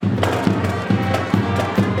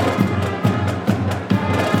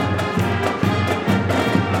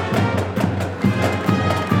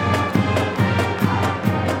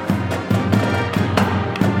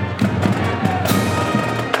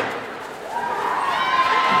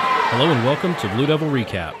Hello and welcome to Blue Devil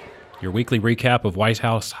Recap, your weekly recap of White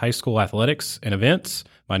House High School athletics and events.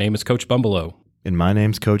 My name is Coach Bumbelow. And my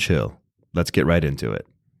name's Coach Hill. Let's get right into it.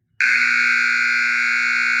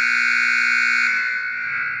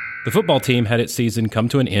 The football team had its season come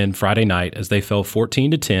to an end Friday night as they fell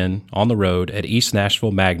 14-10 on the road at East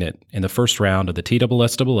Nashville Magnet in the first round of the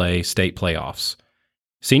TSSAA state playoffs.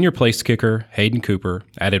 Senior place kicker Hayden Cooper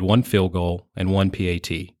added one field goal and one PAT.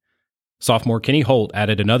 Sophomore Kenny Holt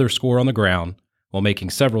added another score on the ground while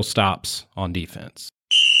making several stops on defense.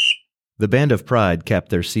 The Band of Pride capped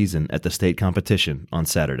their season at the state competition on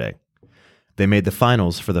Saturday. They made the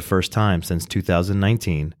finals for the first time since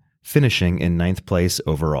 2019, finishing in 9th place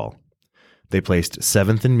overall. They placed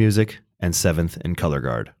 7th in music and 7th in color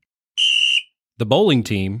guard. The bowling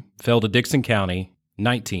team fell to Dickson County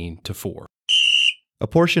 19-4. A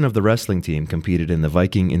portion of the wrestling team competed in the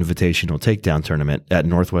Viking Invitational Takedown Tournament at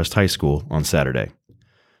Northwest High School on Saturday.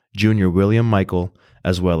 Junior William Michael,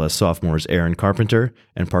 as well as sophomores Aaron Carpenter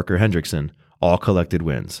and Parker Hendrickson, all collected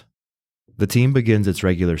wins. The team begins its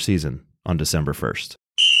regular season on December 1st.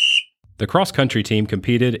 The cross-country team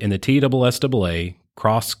competed in the TSSAA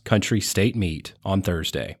cross-country state meet on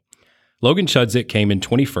Thursday. Logan Chudzik came in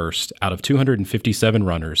 21st out of 257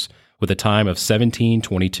 runners with a time of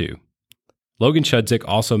 17:22. Logan Chudzik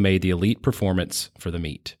also made the elite performance for the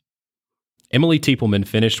meet. Emily Tiepelman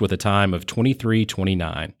finished with a time of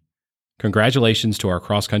 23:29. Congratulations to our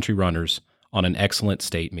cross-country runners on an excellent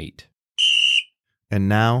state meet. And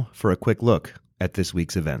now for a quick look at this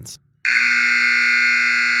week's events.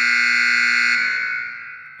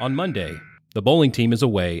 On Monday, the bowling team is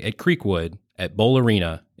away at Creekwood at Bowl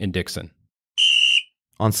Arena in Dixon.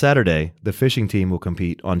 On Saturday, the fishing team will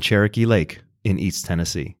compete on Cherokee Lake in East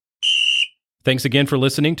Tennessee. Thanks again for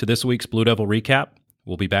listening to this week's Blue Devil Recap.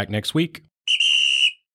 We'll be back next week.